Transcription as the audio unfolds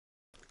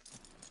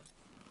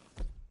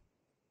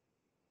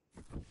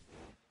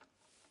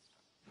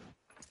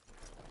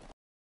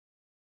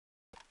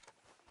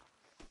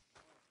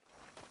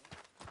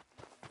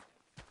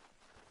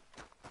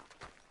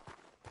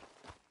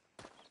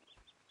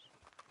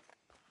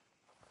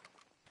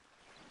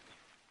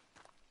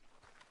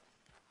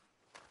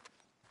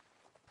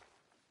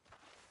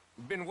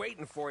been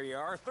waiting for you,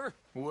 Arthur.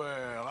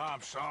 Well,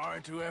 I'm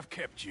sorry to have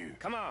kept you.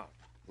 Come on,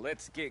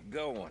 let's get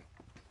going.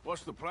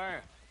 What's the plan?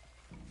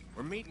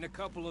 We're meeting a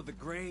couple of the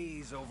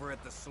Greys over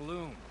at the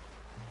saloon.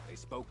 They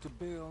spoke to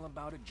Bill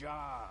about a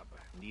job,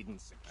 needing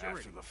security.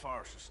 After the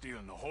farce of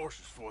stealing the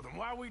horses for them,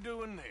 why are we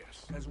doing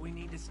this? Because we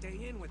need to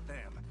stay in with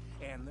them,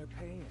 and they're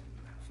paying.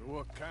 So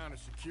what kind of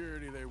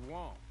security they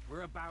want?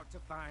 We're about to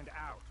find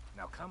out.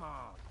 Now come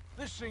on.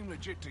 This seem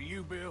legit to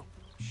you, Bill?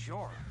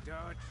 Sure.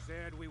 Dutch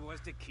said we was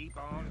to keep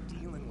on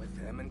dealing with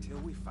them until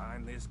we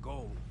find this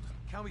gold.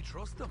 Can we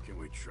trust them? Can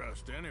we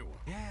trust anyone?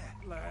 Yeah.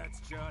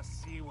 Let's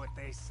just see what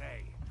they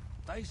say.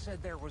 They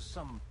said there was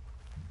some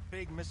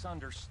big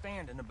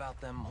misunderstanding about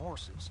them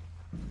horses.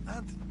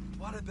 And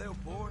what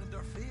about boarding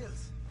their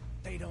fields?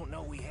 They don't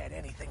know we had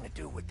anything to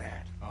do with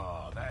that.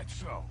 Oh, that's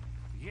so.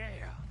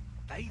 Yeah.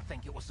 They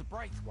think it was the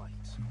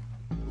Braithwaites.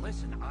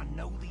 Listen, I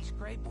know these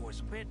Grey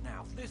boys a bit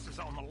now. This is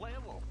on the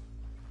level.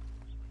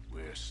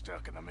 We're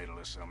stuck in the middle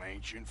of some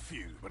ancient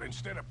feud, but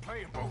instead of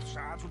playing both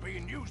sides, we're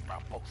being used by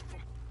both of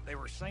them. They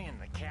were saying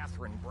that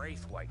Catherine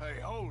Braithwaite... Hey,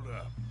 hold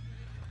up.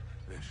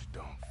 This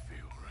don't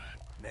feel right.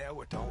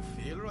 Now it don't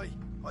feel right.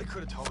 I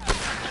could have told you.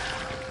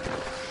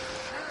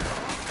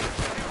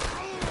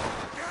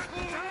 Get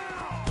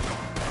down!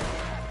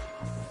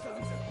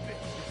 Sons of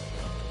bitches.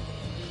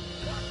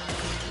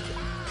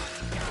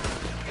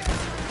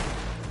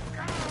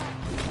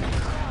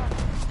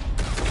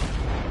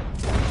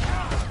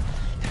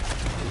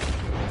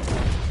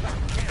 I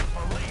can't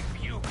believe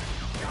you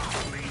got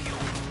me.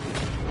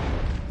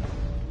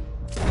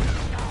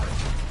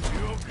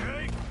 You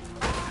okay?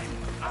 I'm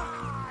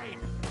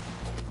fine.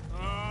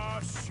 Oh,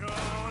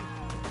 Sean.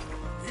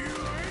 You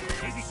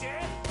idiot! Is he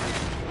dead?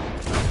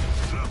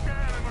 Look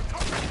at him!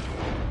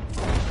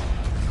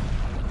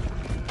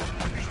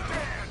 He's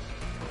dead!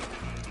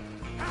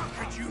 How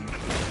could you...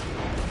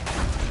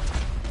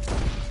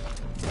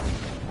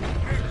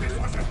 think this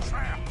was a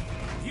trap?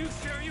 You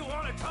sure you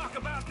want to talk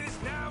about this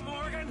now,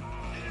 Morgan?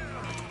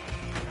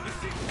 You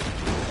see...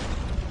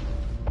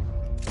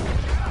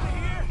 Get out of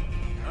here!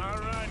 All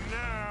right,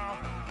 now.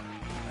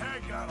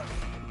 Hang on.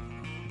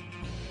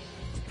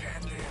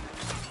 Stand in.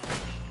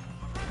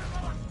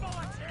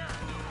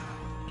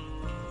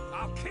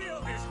 I'll kill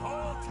this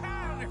whole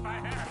town if I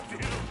have to.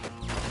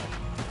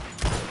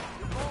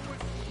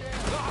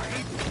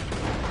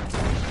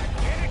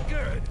 Get it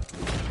good.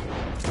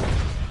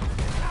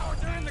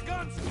 Cowards are in the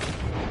guns.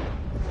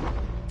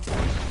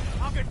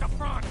 I'll get the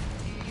front.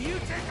 You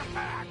take the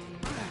back.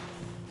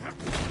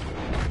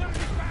 None of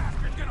these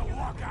bastards gonna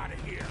walk out of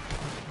here.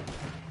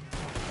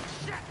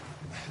 Shit.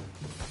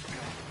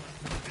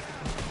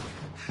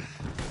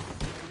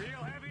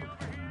 Real heavy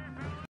over here,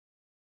 fella?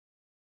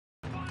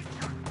 Find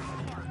your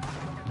collar.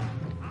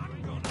 I'm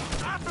gonna...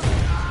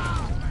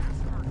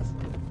 bastards.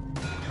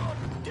 You're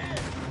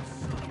dead,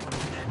 son of a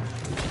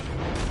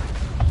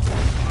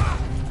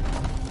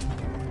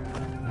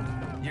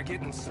bitch. You're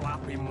getting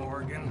sloppy,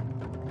 Morgan.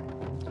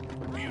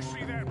 Do you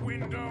see that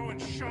window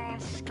and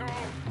Sean's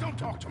skull? Don't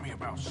talk to me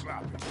about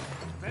sloppy.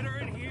 Better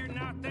in here,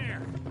 not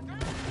there.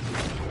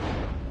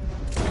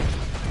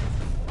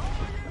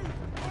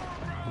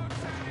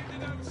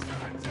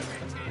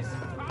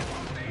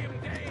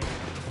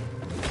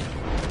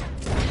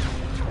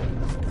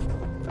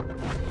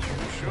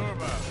 You sure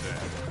about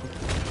that?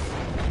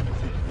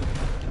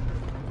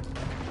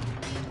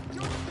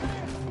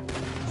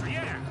 So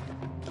yeah,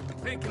 I'm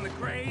thinking the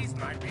Greys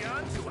might be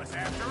onto us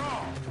after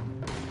all.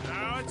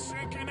 Now it's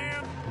sinking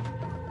in.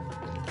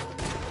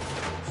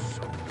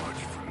 So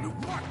much for loot.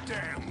 What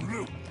damn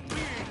loot? We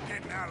ain't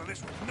getting out of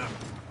this with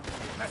nothing.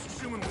 That's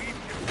assuming we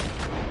even get...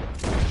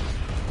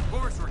 Of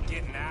course we're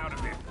getting out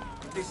of it.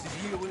 This is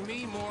you and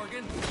me,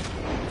 Morgan.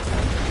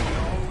 We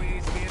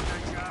always get the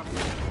job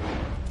done.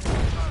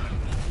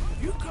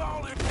 You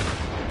call it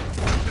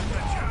getting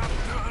the job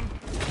done?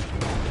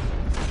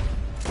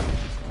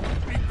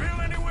 Any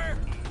bill anywhere?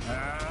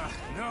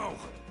 No.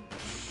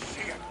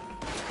 Shit.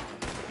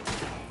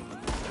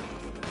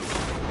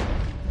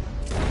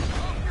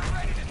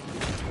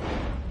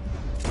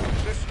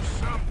 This is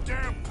some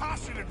damn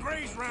posse that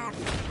Gray's round.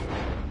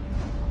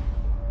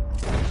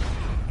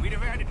 We'd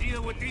have had to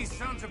deal with these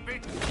sons of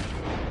bitches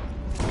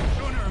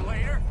sooner or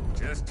later.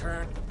 Just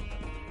turned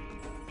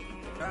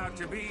out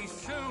to be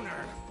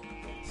sooner.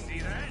 See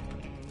that?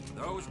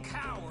 Those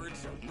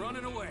cowards are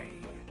running away.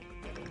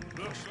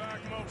 Looks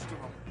like most of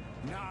them.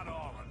 Not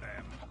all of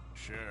them.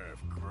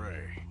 Sheriff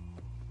Gray.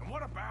 And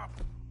what about...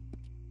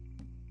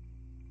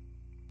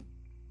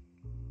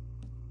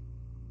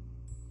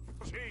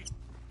 Was he?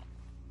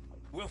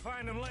 We'll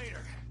find them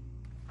later.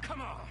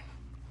 Come on.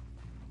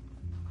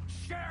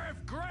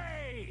 Sheriff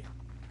Gray!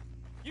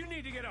 You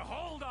need to get a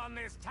hold on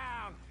this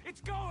town.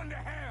 It's going to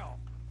hell.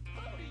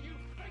 Who do you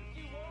think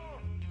you are?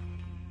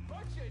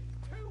 Bunch of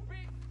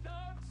two-bit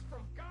thugs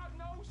from God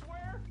knows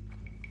where?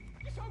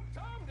 You so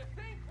dumb to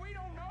think we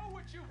don't know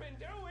what you've been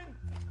doing.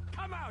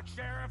 Come out,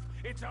 Sheriff.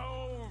 It's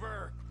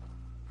over.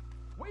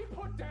 We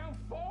put down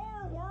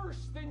far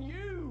worse than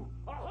you.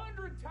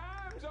 100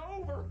 times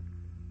over.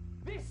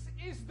 This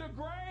is the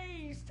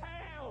Gray's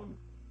town.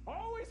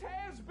 Always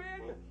has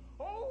been,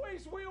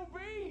 always will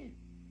be.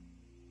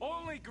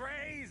 Only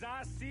Grays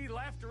I see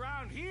left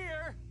around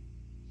here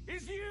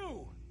is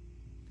you.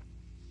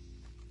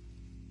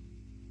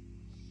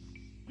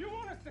 You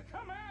want us to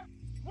come out?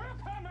 We'll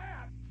come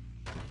out.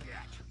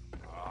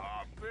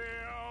 Oh,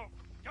 Bill.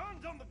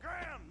 Guns on the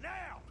ground,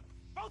 now!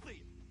 Both of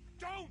you!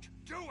 Don't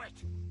do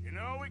it! You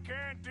know we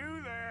can't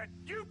do that.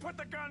 You put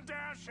the gun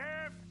down,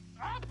 Sheriff.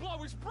 I'll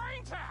blow his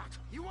brains out.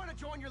 You want to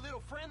join your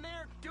little friend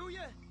there, do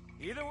you?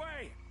 Either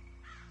way,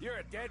 you're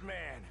a dead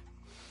man.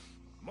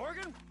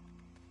 Morgan?